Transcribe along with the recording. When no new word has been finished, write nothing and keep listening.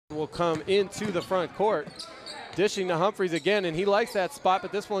Will come into the front court, dishing to Humphries again, and he likes that spot,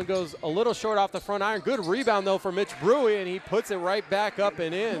 but this one goes a little short off the front iron. Good rebound, though, for Mitch Brewy, and he puts it right back up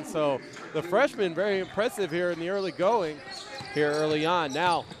and in. So the freshman, very impressive here in the early going, here early on.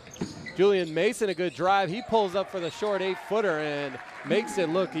 Now, Julian Mason, a good drive. He pulls up for the short 8-footer and makes it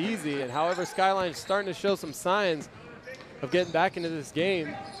look easy. And however, Skyline's starting to show some signs of getting back into this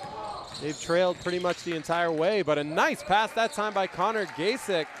game. They've trailed pretty much the entire way, but a nice pass that time by Connor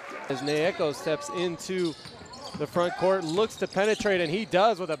Gasek as Naeko steps into the front court, looks to penetrate, and he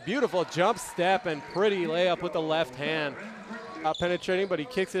does with a beautiful jump step and pretty layup with the left hand. Not penetrating, but he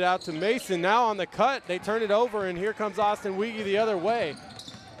kicks it out to Mason. Now on the cut, they turn it over, and here comes Austin Weege the other way.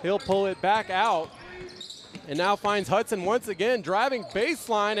 He'll pull it back out, and now finds Hudson once again, driving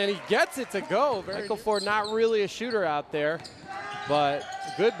baseline, and he gets it to go. Michael Ford, not really a shooter out there, but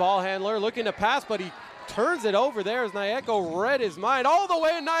a good ball handler, looking to pass, but he turns it over there as Naeko read his mind. All the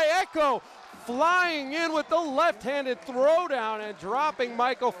way, Naeko flying in with the left-handed throwdown and dropping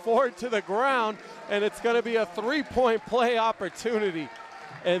Michael Ford to the ground, and it's going to be a three-point play opportunity.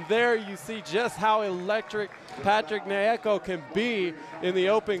 And there you see just how electric Patrick Naeko can be in the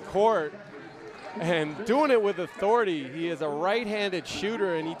open court, and doing it with authority. He is a right-handed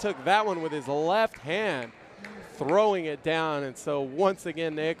shooter, and he took that one with his left hand, throwing it down. And so once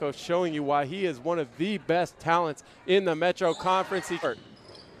again, Naeko showing you why he is one of the best talents in the Metro Conference.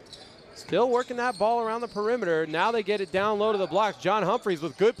 Still working that ball around the perimeter. Now they get it down low to the blocks. John Humphries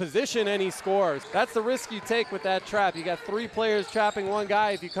with good position, and he scores. That's the risk you take with that trap. You got three players trapping one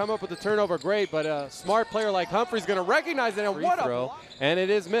guy. If you come up with a turnover, great, but a smart player like Humphries going to recognize it, and what a throw. And it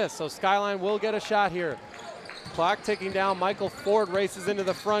is missed, so Skyline will get a shot here. Clock ticking down. Michael Ford races into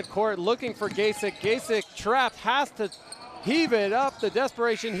the front court looking for Gasek. Gasek trapped, has to heave it up. The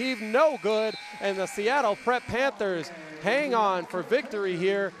desperation heave, no good. And the Seattle Prep Panthers hang on for victory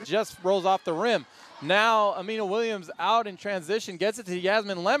here. Just rolls off the rim. Now Amina Williams out in transition, gets it to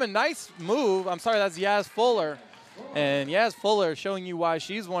Yasmin Lemon. Nice move. I'm sorry, that's Yaz Fuller. And Yaz Fuller showing you why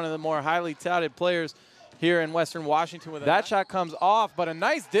she's one of the more highly touted players here in Western Washington. With that shot comes off, but a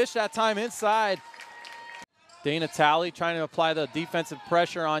nice dish that time inside. Dana Talley trying to apply the defensive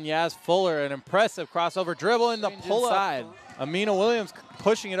pressure on Yaz Fuller. An impressive crossover dribble in the pull-up. Amina Williams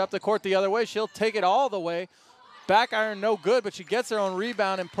pushing it up the court the other way. She'll take it all the way. Back iron no good, but she gets her own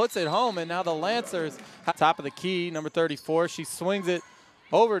rebound and puts it home. And now the Lancers, top of the key, number 34. She swings it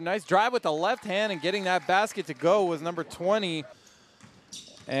over. Nice drive with the left hand, and getting that basket to go was number 20.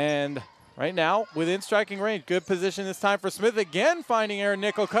 And right now, within striking range. Good position this time for Smith. Again, finding Erin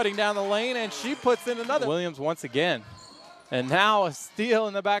Nickel cutting down the lane, and she puts in another. Williams once again. And now a steal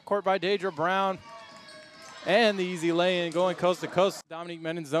in the backcourt by Deidre Brown. And the easy lay-in going coast to coast. Dominique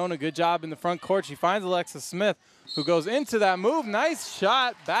Mendenzona, good job in the front court. She finds Alexa Smith, who goes into that move. Nice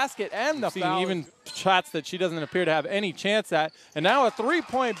shot, basket, and the foul. Even shots that she doesn't appear to have any chance at. And now a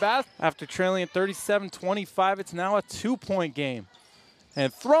three-point basket. After trailing at 37-25, it's now a two-point game.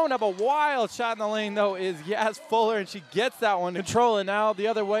 And throwing up a wild shot in the lane, though, is Yaz Fuller, and she gets that one. Controlling now the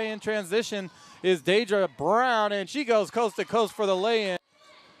other way in transition is Deidre Brown, and she goes coast to coast for the lay-in.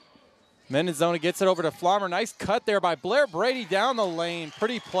 Mendenzona gets it over to Flommer. Nice cut there by Blair Brady down the lane.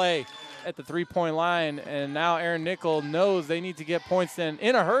 Pretty play at the three-point line, and now Erin Nickel knows they need to get points in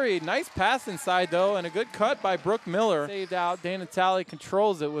a hurry. Nice pass inside, though, and a good cut by Brooke Miller. Saved out. Dana Talley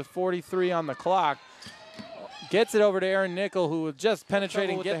controls it with 43 on the clock. Gets it over to Erin Nickel, who was just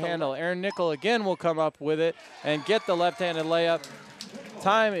penetrating with the handle. Erin Nickel again will come up with it and get the left-handed layup.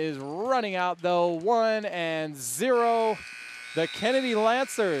 Time is running out, though. 1-0. The Kennedy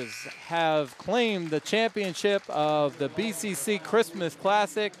Lancers have claimed the championship of the BCC Christmas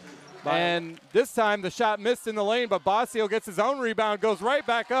Classic. And this time the shot missed in the lane, but Basio gets his own rebound, goes right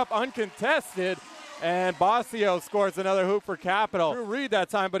back up uncontested. And Basio scores another hoop for Capital. Drew Reed that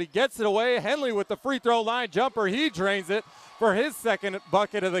time, but he gets it away. Henley with the free throw line jumper. He drains it for his second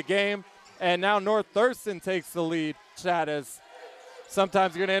bucket of the game. And now North Thurston takes the lead. That is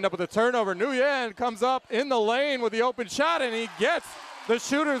sometimes you're going to end up with a turnover. Nguyen comes up in the lane with the open shot, and he gets the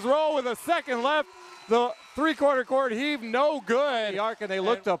shooter's roll with a second left. The three-quarter court heave, no good. And they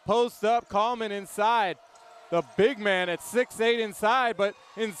look to post up Coleman inside. The big man at 6'8" inside, but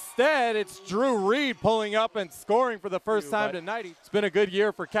instead it's Drew Reed pulling up and scoring for the first time tonight. It's been a good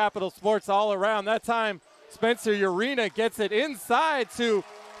year for Capital Sports all around. That time Spencer Urena gets it inside to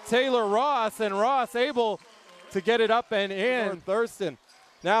Taylor Ross, and Ross able to get it up and in. Thurston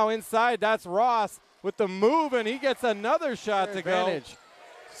now inside, that's Ross with the move, and he gets another shot to go.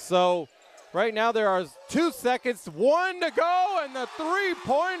 So right now there are 2 seconds, 1 to go, and the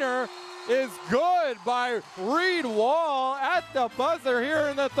three-pointer is good by Reed Wall at the buzzer here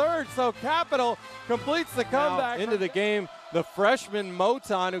in the third. So Capital completes the comeback. Now into the game, the freshman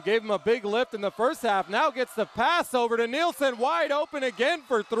Moton, who gave him a big lift in the first half, now gets the pass over to Nielsen, wide open again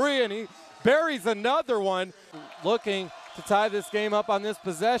for three, and he buries another one. Looking to tie this game up on this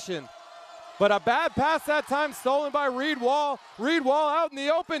possession. But a bad pass that time, stolen by Reed Wall. Reed Wall out in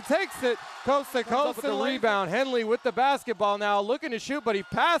the open, takes it coast to coast with the rebound. Henley with the basketball now, looking to shoot, but he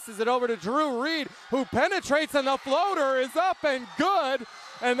passes it over to Drew Reed, who penetrates, and the floater is up and good.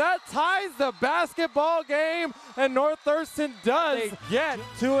 And that ties the basketball game, and North Thurston does get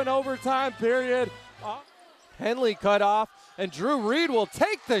to an overtime period. Henley cut off, and Drew Reed will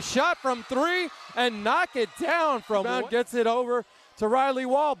take the shot from three and knock it down from one. Gets it over to Riley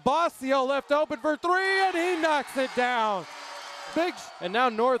Wall. Bossio left open for three, and he knocks it down. And now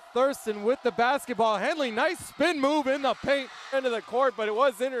North Thurston with the basketball. Henley, nice spin move in the paint into the court, but it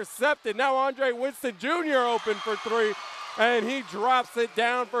was intercepted. Now Andre Winston Jr. open for three, and he drops it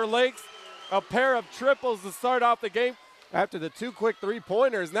down for Lakes. A pair of triples to start off the game. After the two quick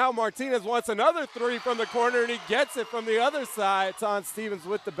three-pointers, now Martinez wants another three from the corner, and he gets it from the other side. Ton Stevens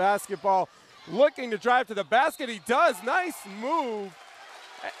with the basketball, looking to drive to the basket. He does. Nice move.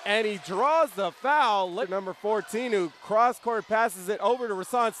 And he draws the foul. Number 14, who cross-court passes it over to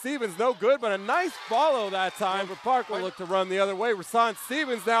Rasan Stevens. No good, but a nice follow that time. But Park will look to run the other way. Rasan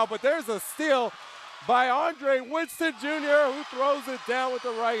Stevens now, but there's a steal by Andre Winston Jr., who throws it down with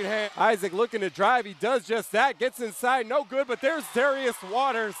the right hand. Isaac looking to drive. He does just that. Gets inside. No good, but there's Darius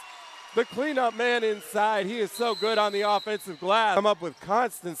Waters, the cleanup man inside. He is so good on the offensive glass. Come up with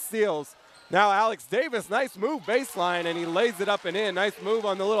constant steals. Now Alex Davis, nice move baseline, and he lays it up and in. Nice move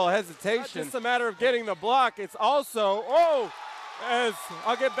on the little hesitation. It's just a matter of getting the block. It's also, as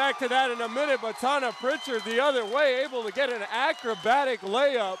I'll get back to that in a minute, but Tana Pritchard the other way, able to get an acrobatic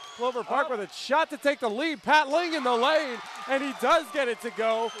layup. Clover Park with a shot to take the lead. Pat Ling in the lane, and he does get it to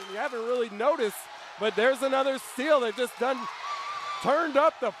go. You haven't really noticed, but there's another steal. They've just turned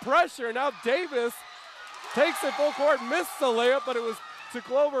up the pressure. Now Davis takes it full court, missed the layup, but it was to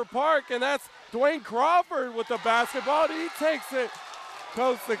Clover Park, and that's Dwayne Crawford with the basketball. He takes it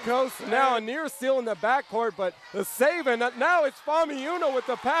coast to coast. Now a near steal in the backcourt, but the save, and now it's Famiuno with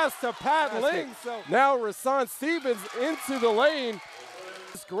the pass to Pat Ling. So now Rasan Stevens into the lane.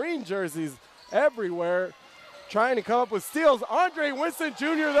 Green jerseys everywhere, trying to come up with steals. Andre Winston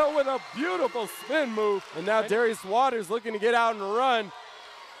Jr. though with a beautiful spin move. And now Darius Waters looking to get out and run.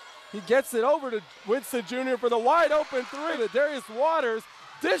 He gets it over to Winston Jr. for the wide open three. The Darius Waters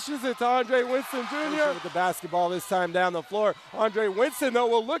dishes it to Andre Winston Jr. with the basketball this time down the floor. Andre Winston, though,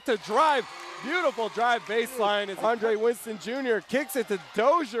 will look to drive. Beautiful drive baseline. As Andre Winston Jr. kicks it to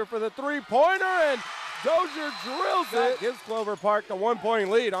Dozier for the three-pointer, and Dozier drills it. Gives Clover Park the one-point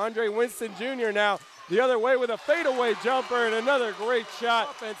lead. Andre Winston Jr. now the other way with a fadeaway jumper, and another great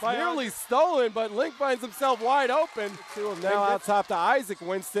shot. Nearly stolen, but Link finds himself wide open. Now out top to Isaac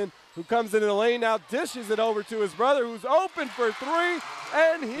Winston, who comes into the lane now, dishes it over to his brother, who's open for three,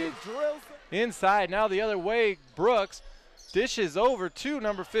 and he drills it. Inside, now the other way, Brooks dishes over to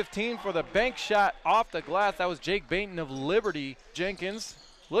number 15 for the bank shot off the glass. That was Jake Bainton of Liberty. Jenkins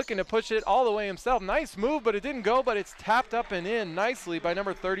looking to push it all the way himself. Nice move, but it didn't go, but it's tapped up and in nicely by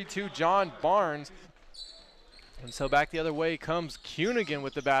number 32, John Barnes. And so back the other way comes Cunigan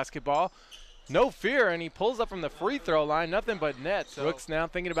with the basketball. No fear, and he pulls up from the free throw line, nothing but net. So Brooks now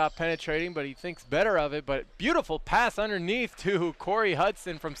thinking about penetrating, but he thinks better of it. But beautiful pass underneath to Corey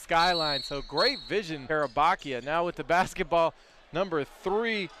Hudson from Skyline. So great vision. Karabakia now with the basketball, number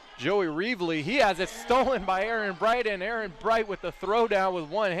 3, Joey Reevely. He has it stolen by Aaron Bright, and Aaron Bright with the throwdown with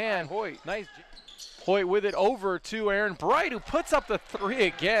one hand. Hoyt, nice. Hoyt with it over to Aaron Bright, who puts up the 3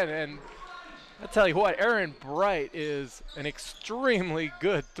 again. And I tell you what, Aaron Bright is an extremely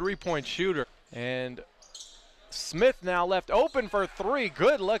good three-point shooter. And Smith now left open for 3.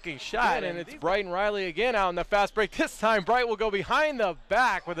 Good-looking shot, and it's Bright and Riley again out in the fast break. This time, Bright will go behind the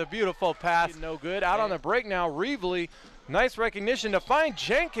back with a beautiful pass. No good. Out on the break now, Reevely. Nice recognition to find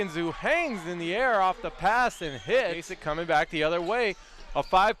Jenkins, who hangs in the air off the pass and hits. Basic coming back the other way. A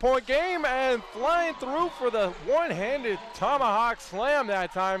 5-point game, and flying through for the one-handed tomahawk slam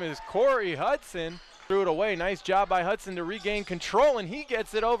that time is Corey Hudson. Threw it away. Nice job by Hudson to regain control, and he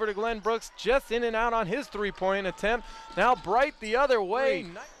gets it over to Glenn Brooks, just in and out on his three-point attempt. Now Bright the other way.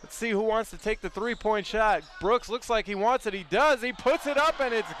 Let's see who wants to take the three-point shot. Brooks looks like he wants it. He does. He puts it up,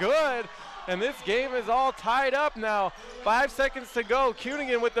 and it's good. And this game is all tied up now. 5 seconds to go.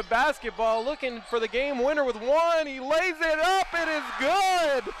 Cunigan with the basketball, looking for the game winner with 1. He lays it up. It is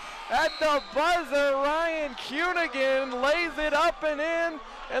good. At the buzzer, Ryan Cunigan lays it up and in,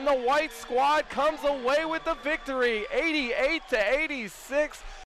 and the white squad comes away with the victory, 88-86.